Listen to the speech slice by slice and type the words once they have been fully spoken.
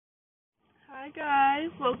Hi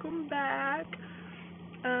guys, welcome back.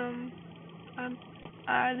 Um, I'm,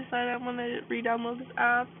 I decided I'm gonna re-download this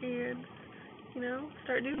app and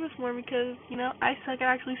start doing this more because I suck at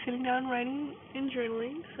actually sitting down and writing and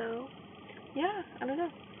journaling. So yeah, I don't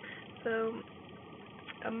know. So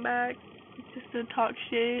I'm back just to talk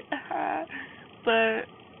shit. but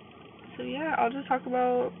so yeah, I'll just talk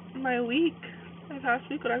about my past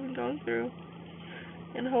week, what I've been going through,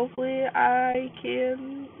 and hopefully I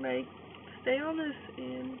can stay on this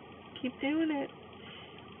and keep doing it.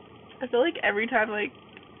 I feel like every time I'll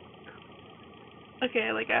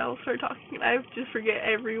start talking and I just forget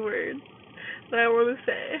every word that I want to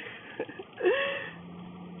say.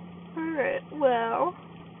 Alright, well,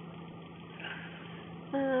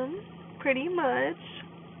 pretty much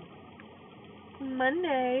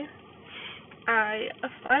Monday I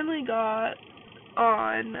finally got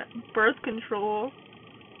on birth control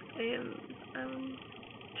and I'm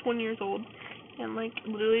 20 years old. And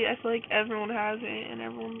literally I feel like everyone has it, and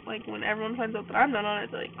everyone when everyone finds out that I'm not on it,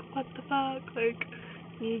 it's like, what the fuck?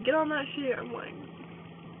 You get on that shit. I'm like,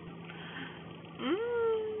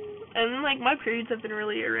 and then my periods have been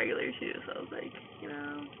really irregular too, so I was like,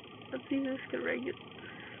 let's see if this could make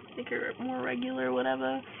it more regular,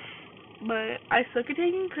 whatever. But I suck at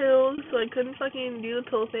taking pills, so I couldn't fucking do the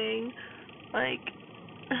pill thing.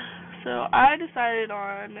 So I decided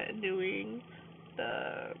on doing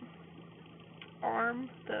the arm,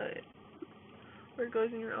 where it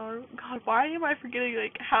goes in your arm. God, why am I forgetting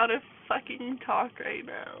how to fucking talk right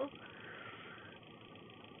now?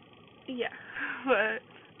 Yeah, but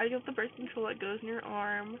I got the birth control that goes in your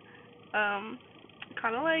arm.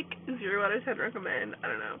 Kind of 0 out of 10 recommend. I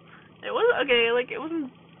don't know. It was okay. It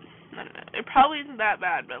wasn't. I don't know. It probably isn't that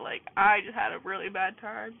bad, but I just had a really bad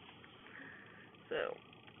time. So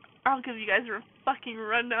I'll give you guys a fucking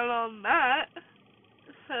rundown on that.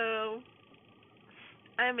 So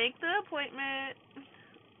I make the appointment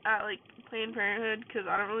at Planned Parenthood because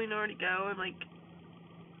I don't really know where to go, and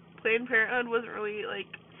Planned Parenthood wasn't really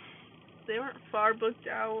they weren't far booked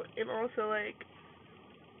out, and also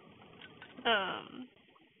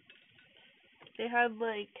they had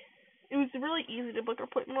it was really easy to book an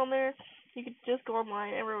appointment on there. You could just go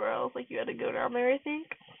online. Everywhere else you had to go down there, I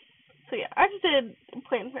think. So yeah, I just did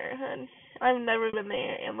Planned Parenthood. I've never been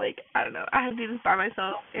there, and I don't know, I had to do this by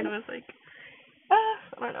myself, and it was I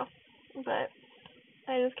don't know, but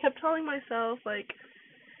I just kept telling myself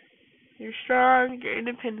you're strong, you're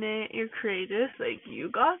independent, you're courageous, you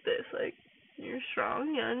got this, you're a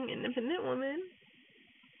strong, young, independent woman,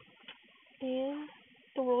 and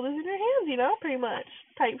the world is in your hands, pretty much,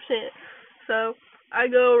 type shit. So I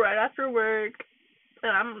go right after work,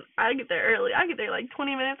 and I get there early. I get there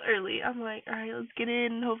 20 minutes early. I'm like, alright, let's get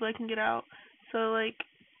in, hopefully I can get out. So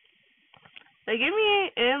they get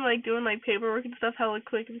me in doing paperwork and stuff hella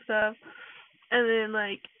quick and stuff, and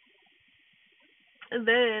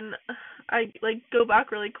then I go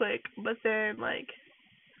back really quick, but then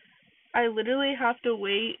I literally have to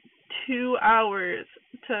wait 2 hours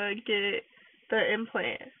to get the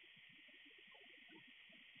implant.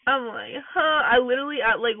 I'm like, huh? I literally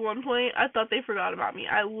at one point I thought they forgot about me.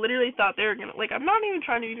 I literally thought they were gonna I'm not even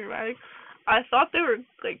trying to be dramatic. I thought they were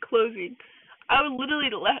closing. I would literally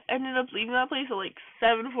ended up leaving that place at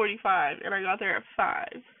 7:45, and I got there at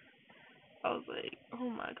 5. I was like, oh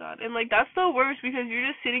my god. And that's the worst because you're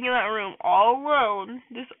just sitting in that room all alone,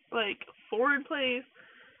 this forward place,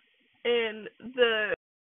 and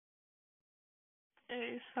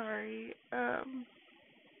sorry,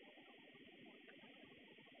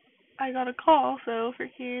 I got a call, so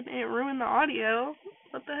freaking it ruined the audio.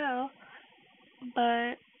 What the hell?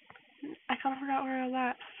 But I kind of forgot where I was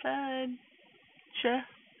at.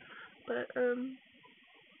 But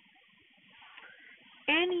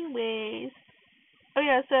anyways, oh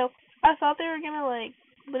yeah, so I thought they were gonna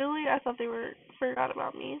literally I thought they were forgot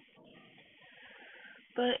about me.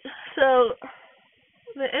 But so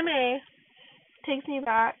the MA takes me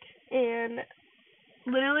back, and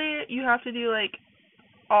literally you have to do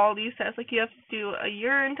all these tests. You have to do a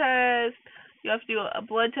urine test, you have to do a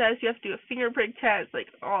blood test, you have to do a finger prick test,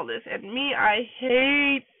 all this. And me, I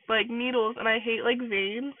hate needles, and I hate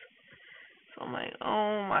veins. So I'm like,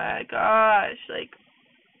 oh my gosh,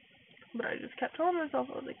 but I just kept telling myself,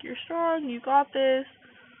 I was like, you're strong, you got this.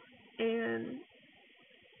 And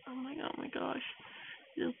I'm like, oh my gosh,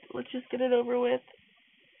 let's just get it over with.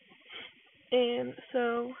 And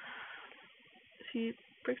so she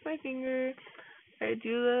pricks my finger, I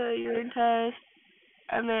do the urine test,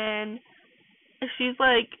 and then she's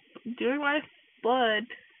doing my blood,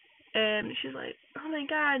 and she's like, oh my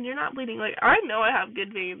god, you're not bleeding. I know I have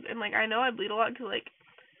good veins, and I know I bleed a lot because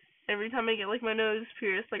every time I get, like, my nose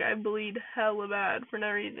pierced, like, I bleed hella bad for no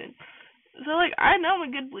reason. So, like, I know I'm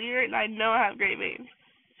a good bleeder, and I know I have great veins.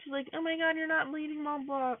 She's like, oh my god, you're not bleeding, blah,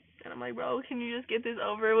 blah. And I'm like, bro, can you just get this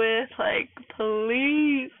over with? Like,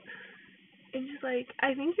 please. And she's like,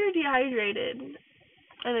 I think you're dehydrated.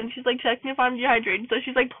 And then she's like checking if I'm dehydrated. So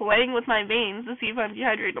she's like playing with my veins to see if I'm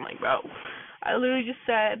dehydrated. I'm like, bro, I literally just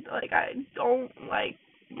said, like, I don't like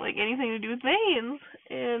anything to do with veins.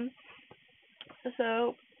 And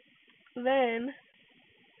so then,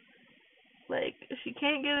 like, she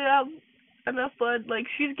can't get it out enough blood. Like,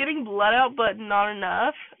 she's getting blood out, but not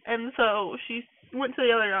enough. And so she went to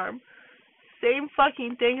the other arm. Same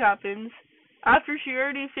fucking thing happens. After she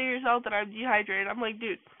already figures out that I'm dehydrated, I'm like,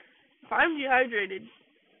 dude, if I'm dehydrated,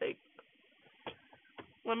 like,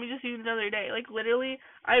 let me just use another day. Like, literally,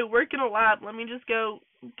 I work in a lab. Let me just go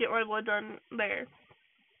get my blood done there.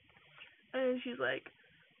 And she's like,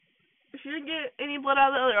 she didn't get any blood out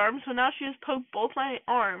of the other arm, so now she just poked both my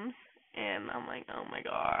arms. And I'm like, oh my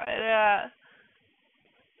god.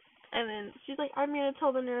 And then she's like, I'm gonna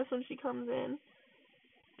tell the nurse when she comes in.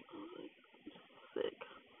 I was like, sick.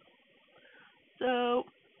 So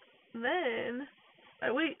then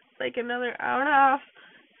I wait like another hour and a half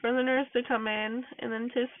for the nurse to come in, and then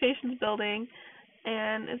to his patient's building,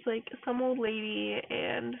 and it's like some old lady,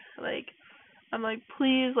 and like I'm like,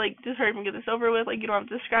 please, like, just hurry up and get this over with. Like, you don't have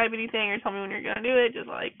to describe anything or tell me when you're gonna do it. Just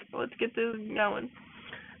like, let's get this going.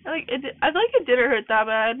 I feel like it didn't hurt that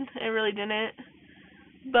bad. It really didn't,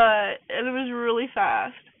 but it was really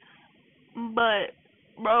fast. But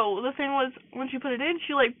bro, the thing was, when she put it in,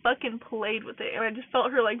 she like fucking played with it, and I just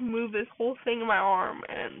felt her like move this whole thing in my arm,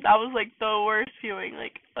 and that was like the worst feeling.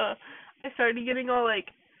 Like, I started getting all like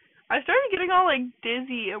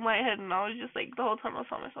dizzy and lightheaded, and I was just like, the whole time I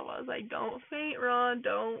saw myself, I was like, don't faint, Ron,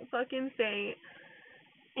 don't fucking faint.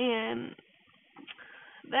 And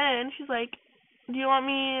then she's like, do you want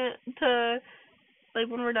me to, like,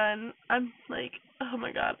 when we're done? I'm like, oh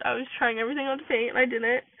my god, I was trying everything not to faint, and I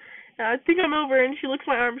didn't. I think I'm over, and she looks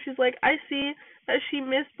at my arm. She's like, I see that she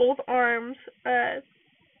missed both arms.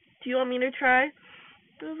 Do you want me to try?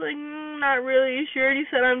 I was like, not really. She already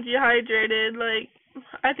said I'm dehydrated. Like,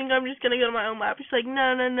 I think I'm just gonna go to my own lap. She's like,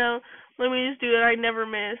 no. Let me just do it. I never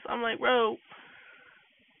miss. I'm like, bro.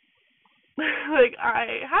 Like,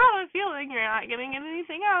 I have a feeling you're not gonna get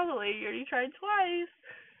anything out of the lady. You already tried twice.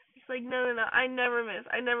 She's like, no. I never miss.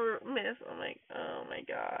 I'm like, oh my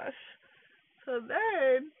gosh. So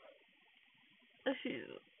then she's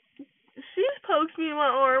poked me in my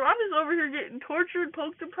arm. I'm just over here getting tortured,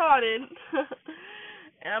 poked and prodded.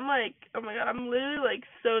 And I'm like, oh my god, I'm literally like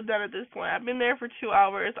so done at this point. I've been there for 2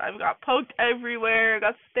 hours. I've got poked everywhere,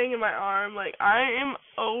 got sting in my arm. Like, I am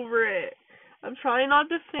over it. I'm trying not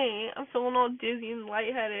to faint. I'm feeling all dizzy and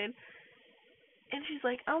lightheaded. And she's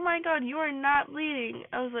like, oh my god, you are not bleeding.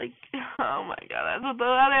 I was like, oh my god, that's what the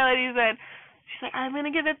other lady said. She's like, I'm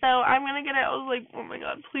gonna get it though. I was like, oh my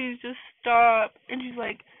god, please just stop. And she's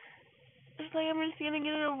like, I'm just gonna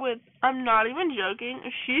get it over with. I'm not even joking.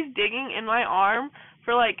 She's digging in my arm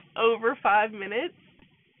for like over 5 minutes.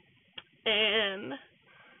 And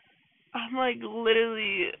I'm like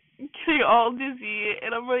literally getting all dizzy.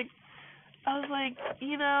 And I was like,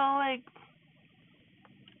 you know, like,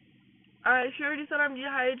 she already said I'm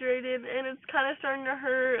dehydrated and it's kind of starting to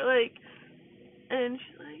hurt. Like, and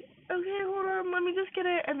she's like, okay, hold on, let me just get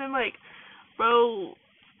it. And then, like, bro,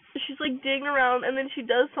 she's, like, digging around, and then she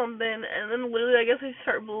does something, and then literally, I guess I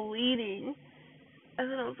start bleeding. And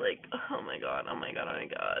then I was like, oh my god.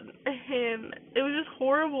 And it was just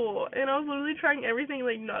horrible. And I was literally trying everything,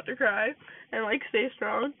 like, not to cry and, like, stay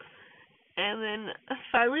strong. And then,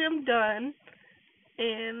 finally, I'm done.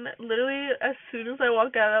 And literally, as soon as I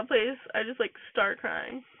walk out of that place, I just, like, start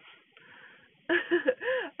crying.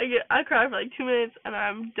 I cry for like 2 minutes and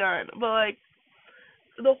I'm done. But like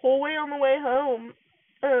the whole way on the way home,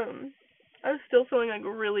 I was still feeling like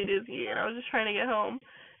really dizzy, and I was just trying to get home.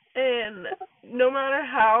 And no matter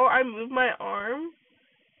how I moved my arm,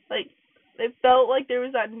 like it felt like there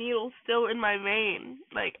was that needle still in my vein.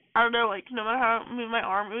 Like, I don't know, like no matter how I moved my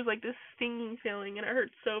arm, it was like this stinging feeling, and it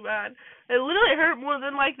hurt so bad. It literally hurt more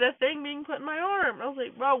than like the thing being put in my arm. I was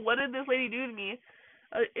like, bro, what did this lady do to me?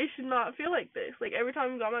 It should not feel like this. Like, every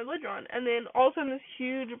time I got my blood drawn. And then all of a sudden this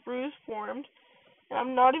huge bruise formed. And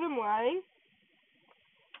I'm not even lying.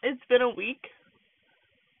 It's been a week.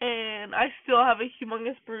 And I still have a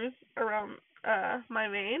humongous bruise around my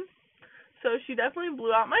vein. So she definitely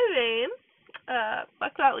blew out my vein.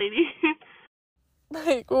 Fuck that lady.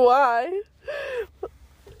 Like, why?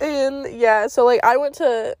 And yeah, so like I went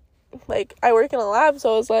to, like, I work in a lab,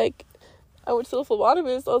 so I was like, I went to the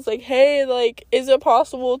phlebotomist. I was like, hey, like, is it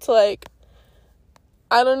possible to, like,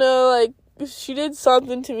 I don't know, like, she did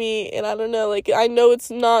something to me, and I don't know, like, I know it's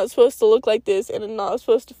not supposed to look like this, and it's not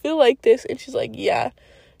supposed to feel like this, and she's like, yeah,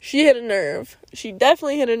 she hit a nerve. She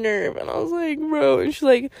definitely hit a nerve, and I was like, bro, and she's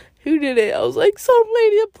like, who did it? I was like, some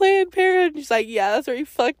lady at Planned Parenthood, and she's like, yeah, that's where he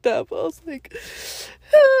fucked up. I was like,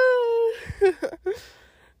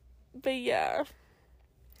 but yeah,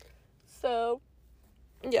 so,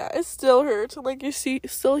 yeah, it still hurts, like, you see,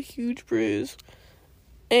 it's still a huge bruise.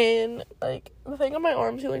 And, like, the thing on my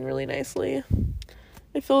arm's healing really nicely.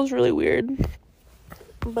 It feels really weird.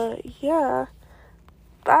 But, yeah.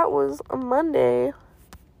 That was a Monday.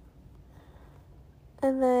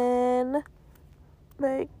 And then,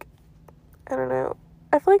 like, I don't know.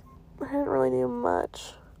 I feel like I didn't really do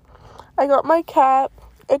much. I got my cat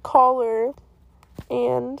a collar.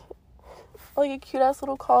 And, like, a cute-ass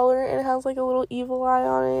little collar. And it has, like, a little evil eye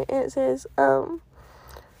on it. And it says,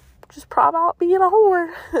 just proud about being a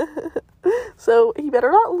whore. So he better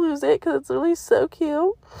not lose it, because it's really so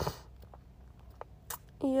cute.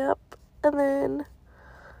 Yep. And then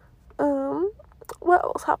what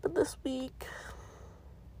else happened this week?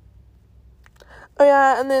 Oh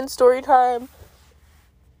yeah, and then story time.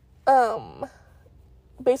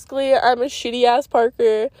 Basically, I'm a shitty ass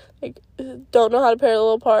parker. Like, don't know how to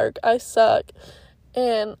parallel park. I suck.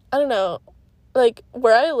 And I don't know, like,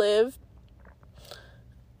 where I live,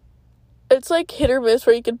 it's, like, hit or miss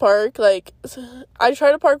where you can park. Like, I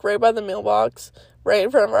try to park right by the mailbox, right in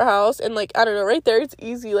front of our house, and, like, I don't know, right there, it's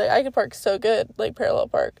easy. Like, I can park so good, like, parallel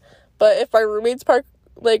park. But if my roommates park,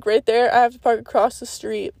 like, right there, I have to park across the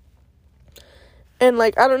street. And,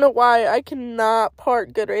 like, I don't know why, I cannot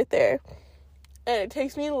park good right there. And it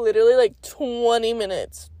takes me literally, like, 20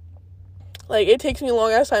 minutes. Like, it takes me a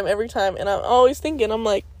long-ass time every time, and I'm always thinking, I'm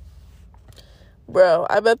like, bro,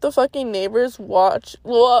 I bet the fucking neighbors watch.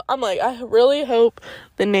 Well, I'm like, I really hope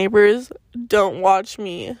the neighbors don't watch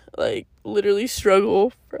me, like, literally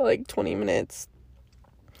struggle for, like, 20 minutes.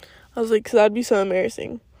 I was like, because that'd be so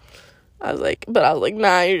embarrassing. I was like,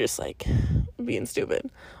 nah, you're just, like, being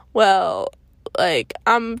stupid. Well, like,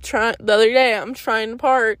 the other day, I'm trying to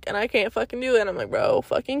park, and I can't fucking do it. I'm like, bro,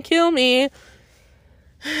 fucking kill me.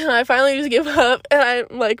 And I finally just give up, and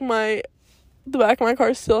I'm like, the back of my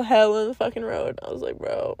car is still hell in the fucking road. I was like,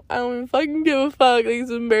 bro, I don't even fucking give a fuck. Like,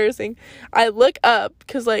 it's embarrassing. I look up,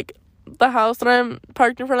 because, like, the house that I'm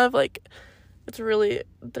parked in front of, like, it's really,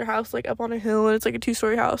 their house, like, up on a hill, and it's, like, a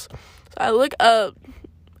 2-story house. So I look up,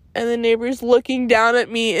 and the neighbor's looking down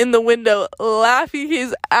at me in the window, laughing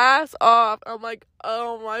his ass off. I'm like,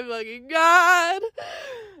 oh my fucking god.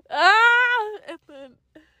 And then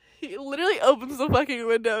he literally opens the fucking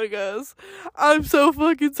window and goes, I'm so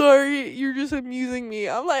fucking sorry, you're just amusing me.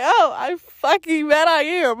 I'm like, oh, I fucking bet I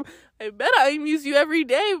am. I bet I amuse you every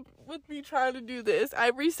day with me trying to do this,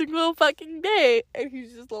 every single fucking day. And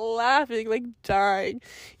he's just laughing, like, dying.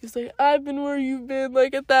 He's like, I've been where you've been,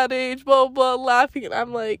 like, at that age, blah, blah, laughing. And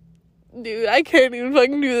I'm like, dude, I can't even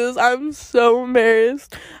fucking do this. I'm so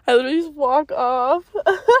embarrassed. I literally just walk off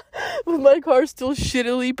with my car still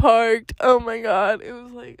shittily parked. Oh my god. It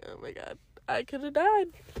was like, oh my god. I could have died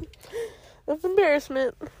of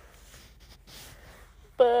embarrassment.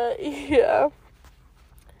 But, yeah.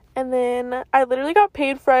 And then I literally got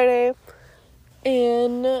paid Friday.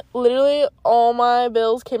 And literally all my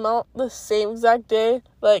bills came out the same exact day.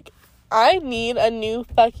 Like, I need a new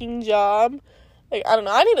fucking job. Like, I don't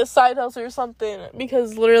know, I need a side hustle or something,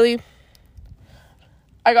 because literally,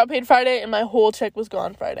 I got paid Friday, and my whole check was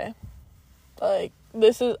gone Friday. Like,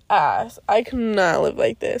 this is ass. I cannot live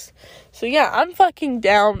like this. So, yeah, I'm fucking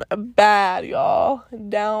down bad, y'all.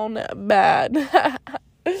 Down bad.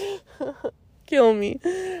 Kill me.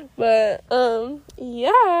 But,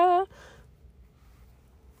 yeah.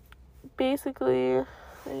 Basically,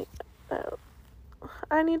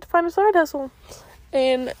 I need to find a side hustle.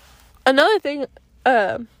 And another thing,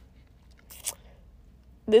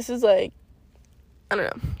 this is, like, I don't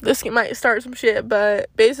know, this might start some shit,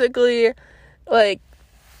 but basically, like,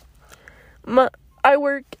 I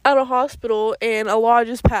work at a hospital, and a law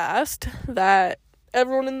just passed that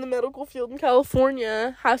everyone in the medical field in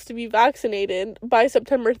California has to be vaccinated by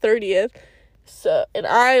September 30th, so, and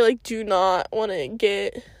I, like, do not want to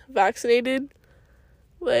get vaccinated.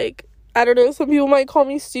 Like, I don't know, some people might call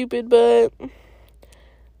me stupid, but,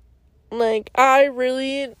 like, I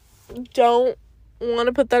really don't want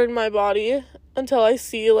to put that in my body until I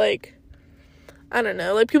see, like, I don't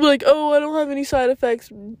know, like, people are like, oh, I don't have any side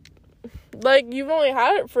effects. Like, you've only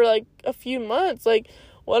had it for, like, a few months. Like,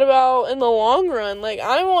 what about in the long run? Like,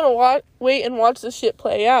 I want to wait and watch this shit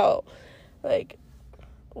play out. Like,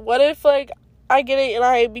 what if, like, I get it and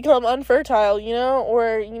I become unfertile, you know?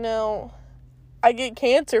 Or, you know, I get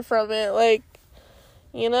cancer from it, like,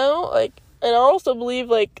 you know? Like, and I also believe,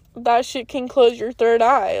 like, that shit can close your third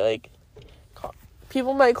eye. Like,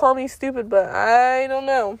 people might call me stupid, but I don't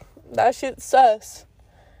know. That shit's sus.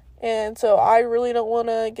 And so I really don't want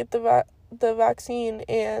to get the vaccine.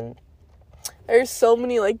 And there's so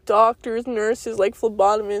many, like, doctors, nurses, like,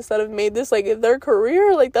 phlebotomists that have made this, like, their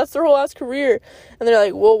career. Like, that's their whole ass career. And they're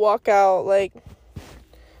like, we'll walk out. Like,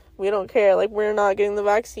 we don't care. Like, we're not getting the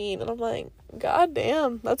vaccine. And I'm like, God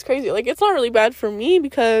damn, that's crazy. Like, it's not really bad for me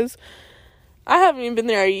because I haven't even been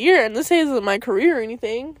there a year. And this isn't my career or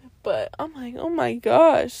anything. But I'm like, oh my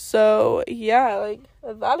gosh. So, yeah, like,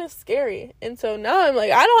 that is scary. And so now I'm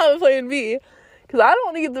like, I don't have a plan B. Because I don't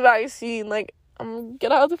want to get the vaccine. Like, I'm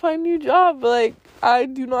gonna have to find a new job. But, like, I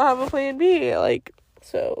do not have a plan B. Like,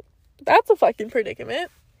 so, that's a fucking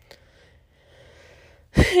predicament.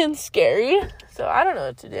 And scary. So, I don't know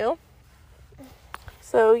what to do.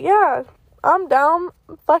 So, yeah. I'm down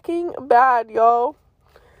fucking bad, y'all.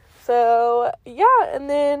 So, yeah. And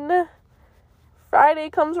then Friday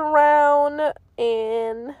comes around,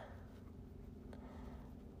 and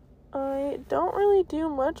I don't really do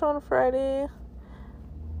much on Friday.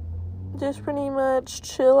 Just pretty much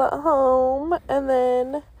chill at home. And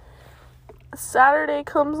then Saturday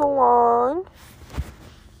comes along,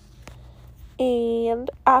 and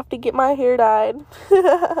I have to get my hair dyed.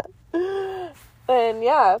 And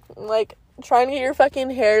yeah, like, trying to get your fucking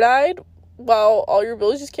hair dyed while all your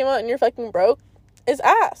bills just came out and you're fucking broke is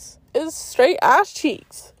ass. Is straight ass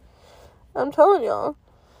cheeks. I'm telling y'all.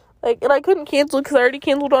 Like, and I couldn't cancel because I already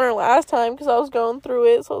canceled on her last time because I was going through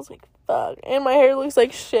it. So I was like, fuck. And my hair looks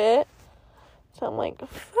like shit. So I'm like,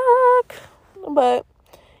 fuck. But,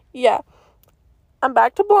 yeah. I'm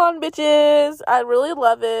back to blonde, bitches. I really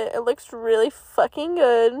love it. It looks really fucking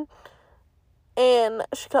good. And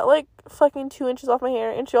she cut, like, fucking 2 inches off my hair.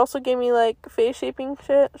 And she also gave me, like, face shaping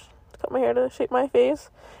shit. She cut my hair to shape my face.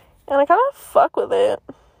 And I kind of fuck with it.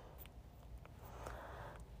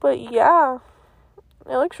 But yeah,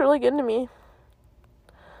 it looks really good to me.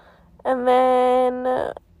 And then,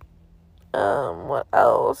 what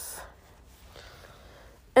else?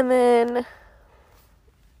 And then,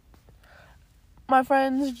 my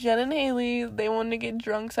friends Jen and Haley, they wanted to get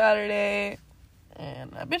drunk Saturday.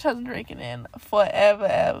 And that bitch hasn't drinking in forever,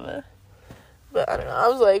 ever. But I don't know, I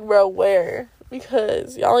was like, bro, where?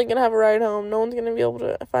 Because y'all ain't gonna have a ride home. No one's gonna be able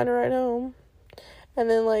to find a ride home. And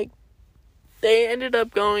then, like, they ended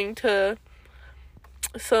up going to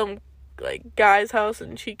some, like, guy's house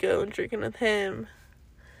in Chico and drinking with him.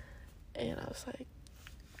 And I was like,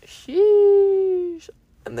 sheesh.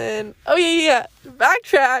 And then, oh, yeah,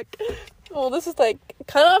 backtrack. Well, this is, like,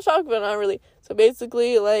 kind of off topic, but not really. So,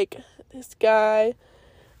 basically, like, this guy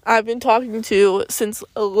I've been talking to since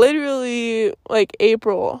literally, like,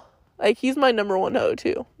 April. Like, he's my number one hoe,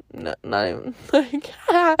 too. Not even, like,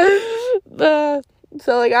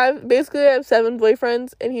 so, like, I have 7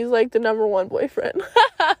 boyfriends, and he's, like, the number one boyfriend.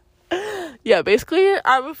 Yeah, basically,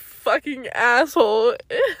 I'm a fucking asshole.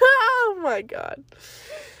 Oh, my God.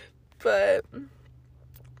 But,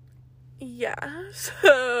 yeah,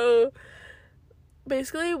 so,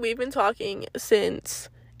 basically, we've been talking since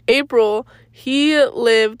April. He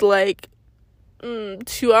lived, like,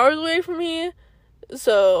 2 hours away from me,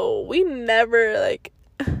 so we've never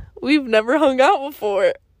hung out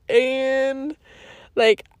before. And,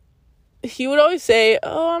 like, he would always say,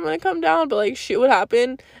 oh, I'm gonna come down, but, like, shit would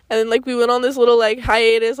happen. And then, like, we went on this little, like,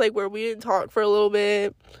 hiatus, like, where we didn't talk for a little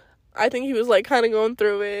bit. I think he was, like, kind of going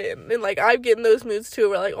through it. And then, like, I get in those moods, too,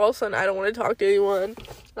 where, like, all of a sudden I don't want to talk to anyone.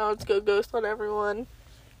 Now let's go ghost on everyone.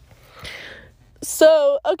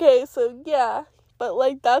 So, okay, so, yeah. But,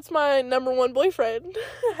 like, that's my number one boyfriend.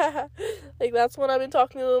 Like, that's one I've been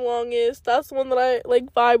talking to the longest. That's the one that I,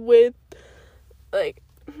 like, vibe with. Like,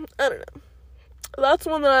 I don't know. That's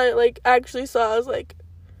one that I, like, actually saw as, like,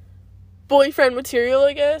 boyfriend material,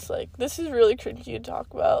 I guess. Like, this is really cringy to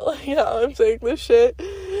talk about. Like, how I'm saying this shit.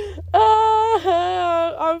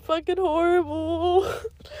 I'm fucking horrible.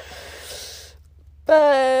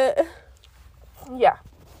 But, yeah.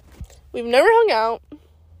 We've never hung out.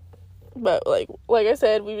 But, like I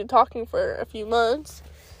said, we've been talking for a few months.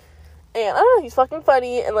 And, I don't know, he's fucking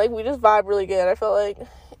funny. And, like, we just vibe really good, I felt like.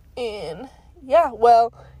 And, yeah,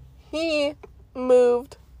 well, he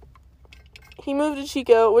moved to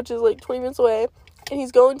Chico, which is, like, 20 minutes away. And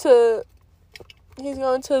he's going to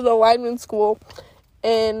the lineman school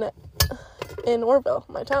in Orville,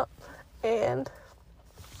 my town. And,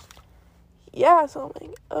 yeah, so I'm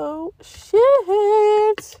like, oh,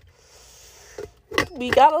 shit. we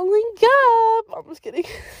gotta link up. I'm just kidding.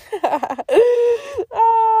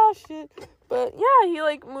 Oh, shit. But, yeah, he,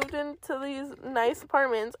 like, moved into these nice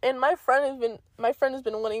apartments, and my friend has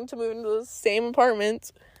been wanting to move into the same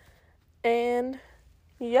apartments, and,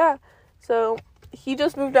 yeah, so, he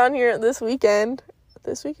just moved down here this weekend.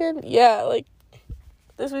 Yeah, like,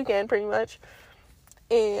 this weekend, pretty much,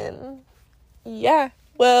 and, yeah,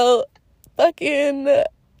 well, fucking,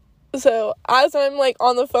 so, as I'm, like,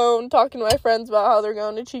 on the phone talking to my friends about how they're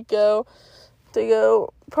going to Chico to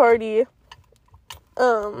go party,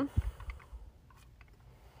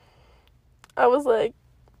 I was like,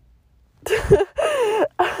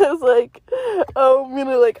 oh, I'm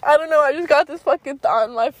gonna, like, I don't know, I just got this fucking thought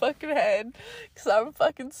in my fucking head, because I'm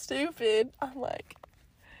fucking stupid. I'm like,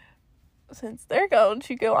 since they're going to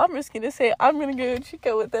Chico, I'm just gonna say I'm gonna go to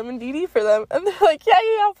Chico with them and DD for them. And they're like, yeah,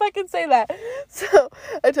 I'll fucking say that. So,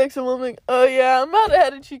 I text them, I'm like, oh, yeah, I'm about to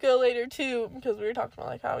head to Chico later, too, because we were talking about,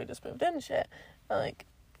 like, how we just moved in and shit. And, like,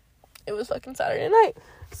 it was fucking Saturday night.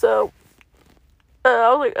 So,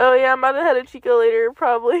 I was like, oh, yeah, I'm about to head to Chico later,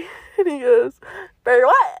 probably. And he goes, for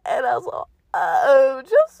what? And I was like,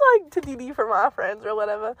 just, like, to DD for my friends or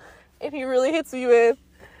whatever. And he really hits me with,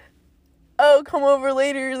 oh, come over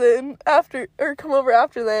later then, come over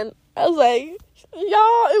after then. I was like,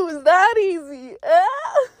 y'all, it was that easy.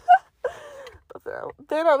 But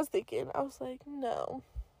then I was thinking, I was like, no.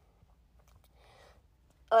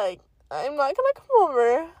 Like, I'm not gonna come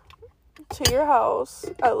over to your house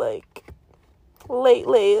at, like, late,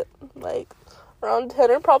 like, around 10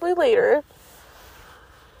 or probably later,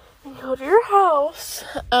 and go to your house.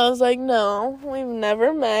 I was like, no, we've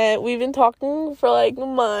never met. We've been talking for, like,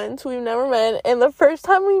 months. We've never met. And the first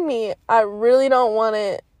time we meet, I really don't want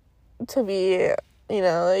it to be, you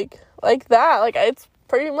know, like that. Like, it's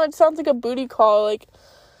pretty much sounds like a booty call. Like,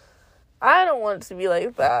 I don't want it to be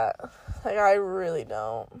like that. Like, I really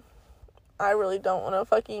don't want to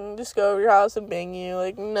fucking just go over your house and bang you.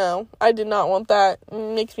 Like, no, I did not want that. It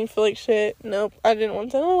makes me feel like shit. Nope, I didn't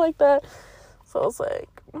want to like that. So I was like,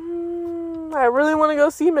 I really want to go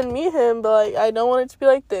see him and meet him, but, like, I don't want it to be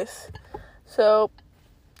like this. So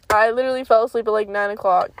I literally fell asleep at, like, 9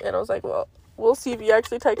 o'clock, and I was like, well, we'll see if he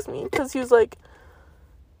actually texts me, because I was like,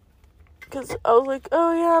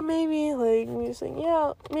 oh, yeah, maybe, like, he was saying,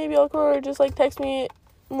 yeah, maybe I'll come over, just, like, text me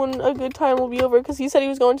when a good time will be over, because he said he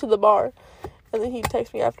was going to the bar, and then he'd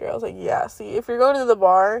text me after. I was like, yeah, see, if you're going to the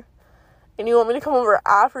bar, and you want me to come over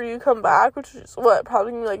after you come back, which is,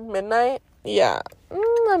 probably gonna be, like, midnight, yeah,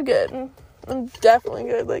 I'm good. I'm definitely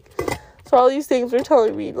good. Like, so all these things were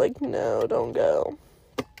telling me, like, no, don't go.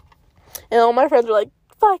 And all my friends were like,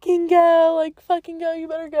 fucking go, you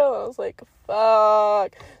better go. And I was like,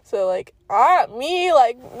 fuck. So, like, I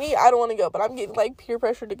don't want to go, but I'm getting, like, peer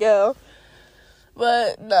pressure to go.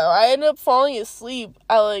 But, no, I ended up falling asleep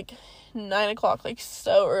at, like, 9 o'clock, like,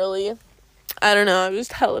 so early. I don't know, I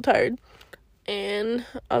was hella tired. And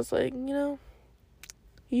I was like, you know,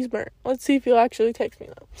 he's burnt. Let's see if he'll actually text me,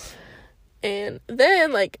 though. And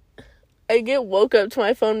then, like, I get woke up to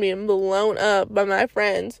my phone being blown up by my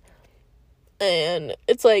friends. And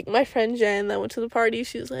it's, like, my friend Jen that went to the party,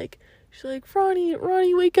 she's like, Ronnie,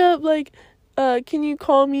 wake up, like, can you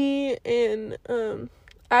call me and,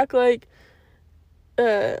 act like,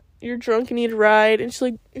 you're drunk and need a ride? And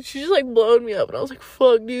she just, like, blowed me up, and I was like,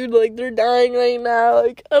 fuck, dude, like, they're dying right now,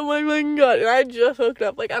 like, oh my fucking god, and I just hooked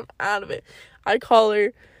up, like, I'm out of it. I call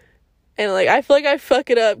her, and, like, I feel like I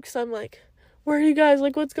fuck it up, because I'm like, where are you guys,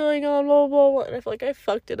 like, what's going on, blah, blah, blah, and I feel like I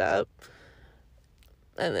fucked it up,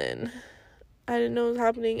 and then I didn't know what was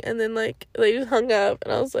happening, and then, like, they just hung up,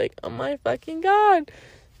 and I was like, oh my fucking god.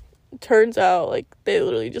 Turns out, like, they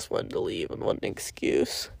literally just wanted to leave and wanted an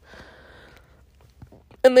excuse,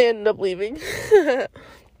 and they ended up leaving.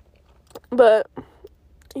 But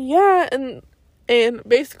yeah, and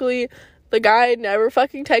basically the guy never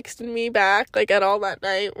fucking texted me back, like, at all that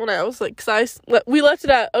night when I was like, cause we left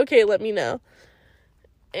it at, okay, let me know,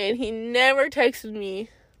 and he never texted me.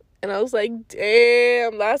 And I was like,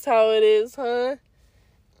 damn, that's how it is, huh?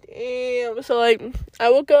 Damn. So, like,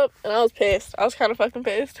 I woke up, and I was pissed. I was kind of fucking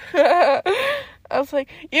pissed. I was like,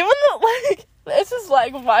 even though, like, this is,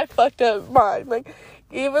 like, my fucked up mind. Like,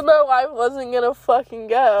 even though I wasn't gonna fucking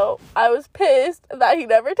go, I was pissed that he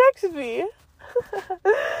never texted me.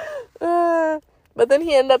 But then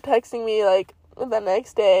he ended up texting me, like, the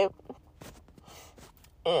next day.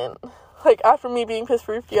 And, like, after me being pissed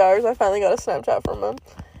for a few hours, I finally got a Snapchat from him.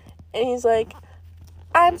 And he's like,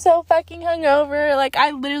 I'm so fucking hungover. Like,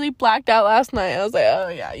 I literally blacked out last night. I was like, oh,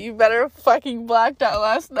 yeah, you better fucking blacked out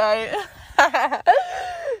last night.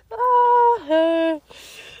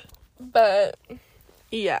 But,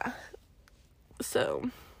 yeah. So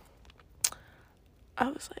I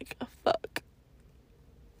was like, oh, fuck.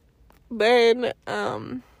 Then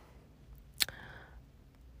I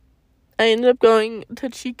ended up going to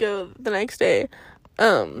Chico the next day,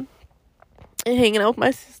 and hanging out with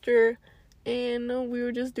my sister, and we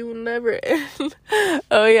were just doing whatever. And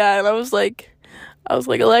oh yeah, and I was like,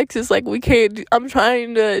 Alexis, like, I'm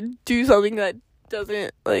trying to do something that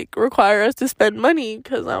doesn't, like, require us to spend money,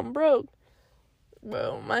 because I'm broke.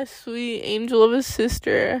 Bro, my sweet angel of a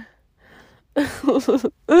sister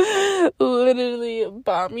literally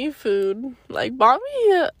bought me food, like, bought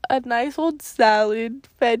me a nice old salad,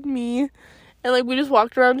 fed me, and, like, we just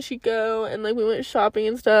walked around Chico, and, like, we went shopping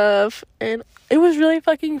and stuff, and it was really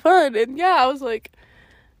fucking fun. And yeah, I was like,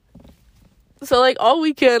 so, like, all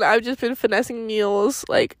weekend I've just been finessing meals,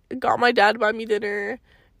 like, got my dad to buy me dinner,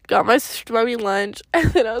 got my sister to buy me lunch,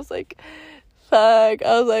 and then I was like, fuck,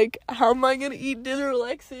 I was like, how am I gonna eat dinner,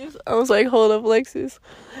 Alexis? I was like, hold up, Alexis,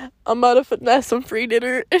 I'm about to finesse some free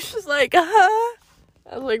dinner. And she's like, huh?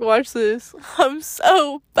 I was like, watch this. I'm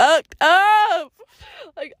so fucked up.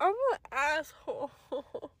 Like, I'm an asshole.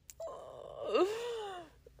 Oh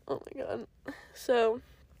my god. So,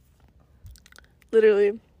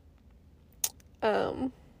 literally, I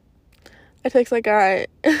text that guy,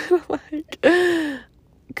 and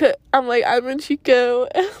I'm like, I'm in Chico,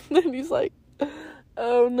 and then he's like,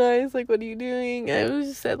 oh, nice, like, what are you doing? And I was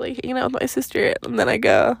just said, like, hanging out with my sister, and then I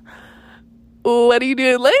go, what are you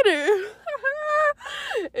doing later?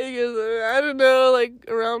 And he goes, I don't know, like,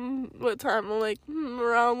 around what time? I'm like,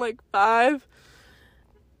 around, like, 5,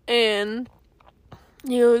 and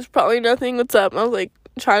he goes, probably nothing, what's up? And I was like,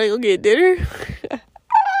 trying to go get dinner?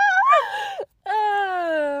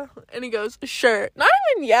 And he goes, sure. Not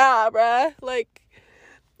even yeah, bruh. Like,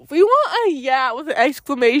 we want a yeah with an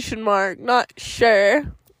exclamation mark, not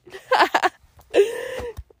sure.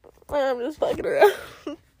 I'm just fucking around.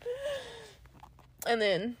 And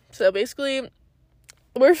then, so basically,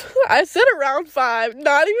 I said around 5,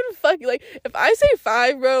 not even fucking, like, if I say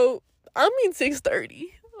 5, bro, I mean 6:30.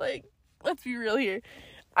 Like, let's be real here.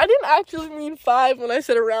 I didn't actually mean 5 when I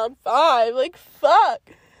said around 5. Like, fuck.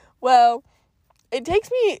 Well, it takes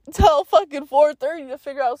me till fucking 4:30 to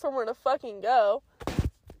figure out somewhere to fucking go.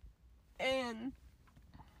 And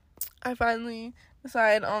I finally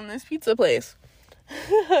decide on this pizza place.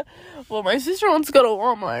 Well, my sister wants to go to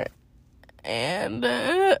Walmart. And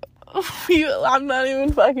I'm not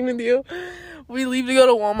even fucking with you. We leave to go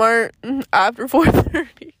to Walmart after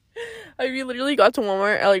 4:30. We literally got to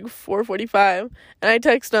Walmart at like 4:45. And I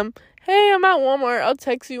text him, hey, I'm at Walmart. I'll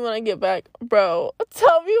text you when I get back. Bro,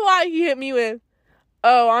 tell me why he hit me with,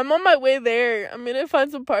 oh, I'm on my way there. I'm gonna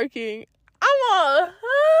find some parking.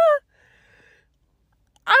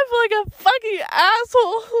 I feel like a fucking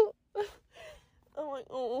asshole. I'm like,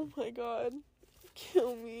 oh my god.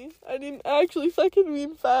 Kill me. I didn't actually fucking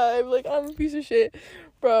mean 5. Like, I'm a piece of shit.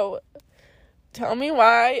 Bro, tell me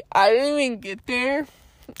why I didn't even get there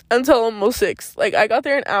until almost 6. Like, I got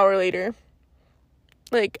there an hour later.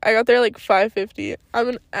 Like, I got there like 5:50. I'm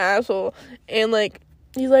an asshole. And, like,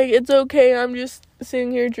 he's like, it's okay. I'm just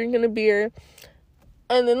sitting here drinking a beer.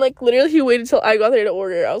 And then, like, literally he waited till I got there to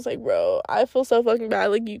order. I was like, bro, I feel so fucking bad.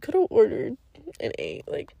 Like, you could have ordered and ate.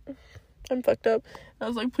 Like, I'm fucked up. I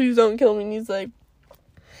was like, please don't kill me. And he's like,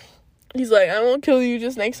 I won't kill you,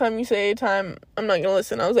 just next time you say a time, I'm not gonna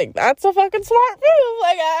listen. I was like, that's a fucking smart move.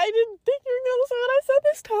 Like, I didn't think you were gonna listen when I said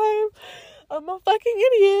this time. I'm a fucking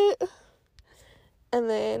idiot. And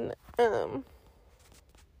then,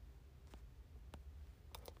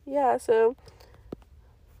 yeah, so,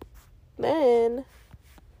 then,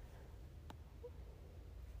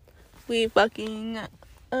 we fucking,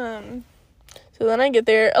 so then I get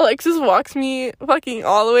there, Alexis walks me fucking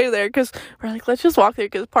all the way there, because we're like, let's just walk there,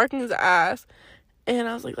 because parking is ass, and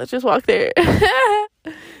I was like, let's just walk there.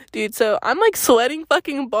 Dude, so I'm, like, sweating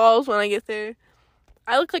fucking balls when I get there.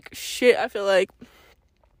 I look like shit, I feel like,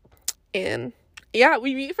 and, yeah,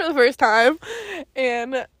 we meet for the first time,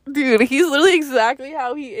 and, dude, he's literally exactly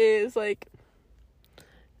how he is, like,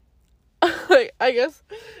 I guess,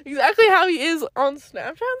 exactly how he is on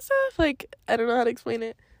Snapchat and stuff, like, I don't know how to explain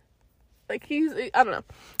it. Like, I don't know.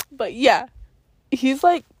 But, yeah. He's,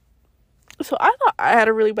 like... So, I thought I had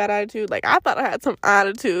a really bad attitude. Like, I thought I had some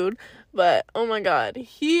attitude. But, oh, my God.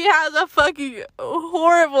 He has a fucking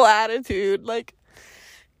horrible attitude. Like,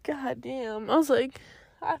 god damn. I was like...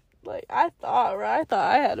 I thought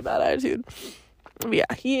I had a bad attitude. But, yeah.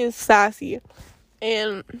 He is sassy.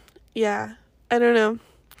 And, yeah. I don't know.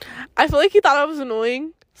 I feel like he thought I was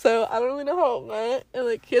annoying. So, I don't really know how it went. And,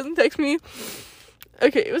 like, he hasn't texted me...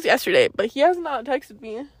 Okay, it was yesterday, but he has not texted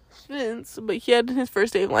me since, but he had his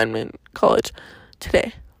first day of lineman college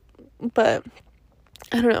today. But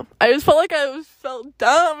I don't know. I just felt like felt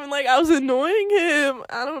dumb and like I was annoying him.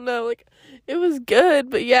 I don't know. Like, it was good,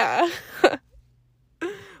 but yeah.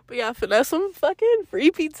 But yeah, finesse some fucking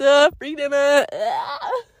free pizza, free dinner.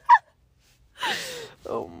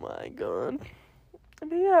 Oh my god.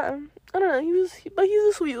 But yeah, I don't know. He's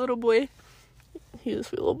a sweet little boy. He's a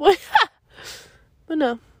sweet little boy. But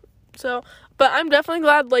no. So, but I'm definitely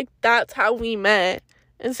glad, like, that's how we met.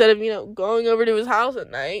 Instead of, going over to his house at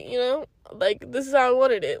night, Like, this is how I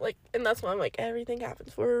wanted it. Like, and that's why I'm like, everything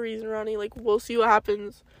happens for a reason, Ronnie. Like, we'll see what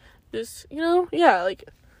happens. Just, yeah, like,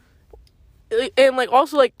 and, like,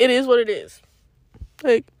 also, like, it is what it is.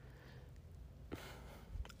 Like,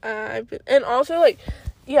 and also, like,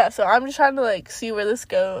 yeah, so I'm just trying to, like, see where this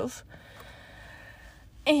goes.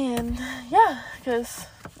 And, yeah, because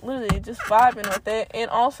literally just vibing with it. And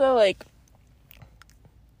also, like,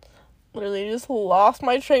 literally just lost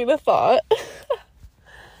my train of thought.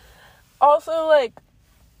 Also, like,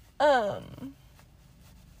 I'm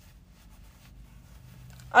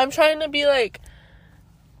trying to be, like,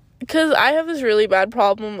 because I have this really bad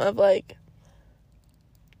problem of, like,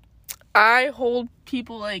 I hold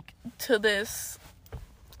people, like, to this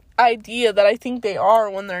idea that I think they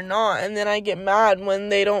are when they're not, and then I get mad when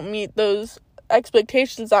they don't meet those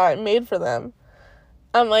expectations that I made for them.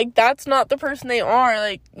 I'm like, that's not the person they are,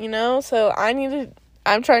 like, so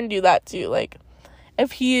I'm trying to do that too. Like,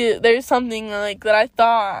 if there's something, like, that I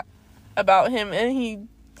thought about him and he,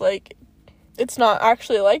 like, it's not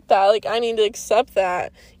actually like that, like, I need to accept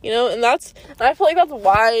that, and I feel like that's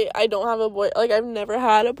why I don't have a like, I've never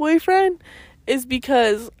had a boyfriend, is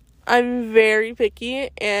because I'm very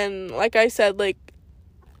picky, and like I said, like,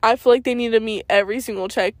 I feel like they need to meet every single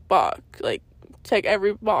check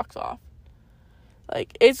every box off.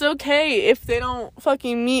 Like, it's okay if they don't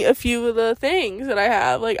fucking meet a few of the things that I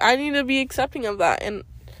have. Like, I need to be accepting of that, and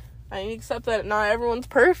I need to accept that not everyone's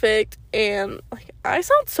perfect, and, like, I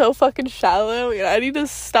sound so fucking shallow, and I need to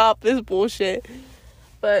stop this bullshit.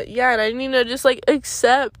 But, yeah, and I need to just, like,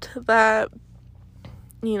 accept that,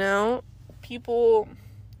 people,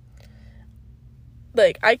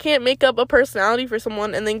 like, I can't make up a personality for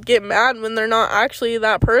someone and then get mad when they're not actually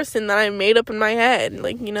that person that I made up in my head,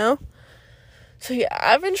 like, So, yeah,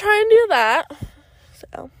 I've been trying to do that.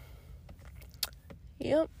 So,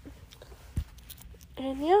 yep.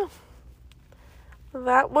 And, yeah.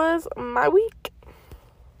 That was my week.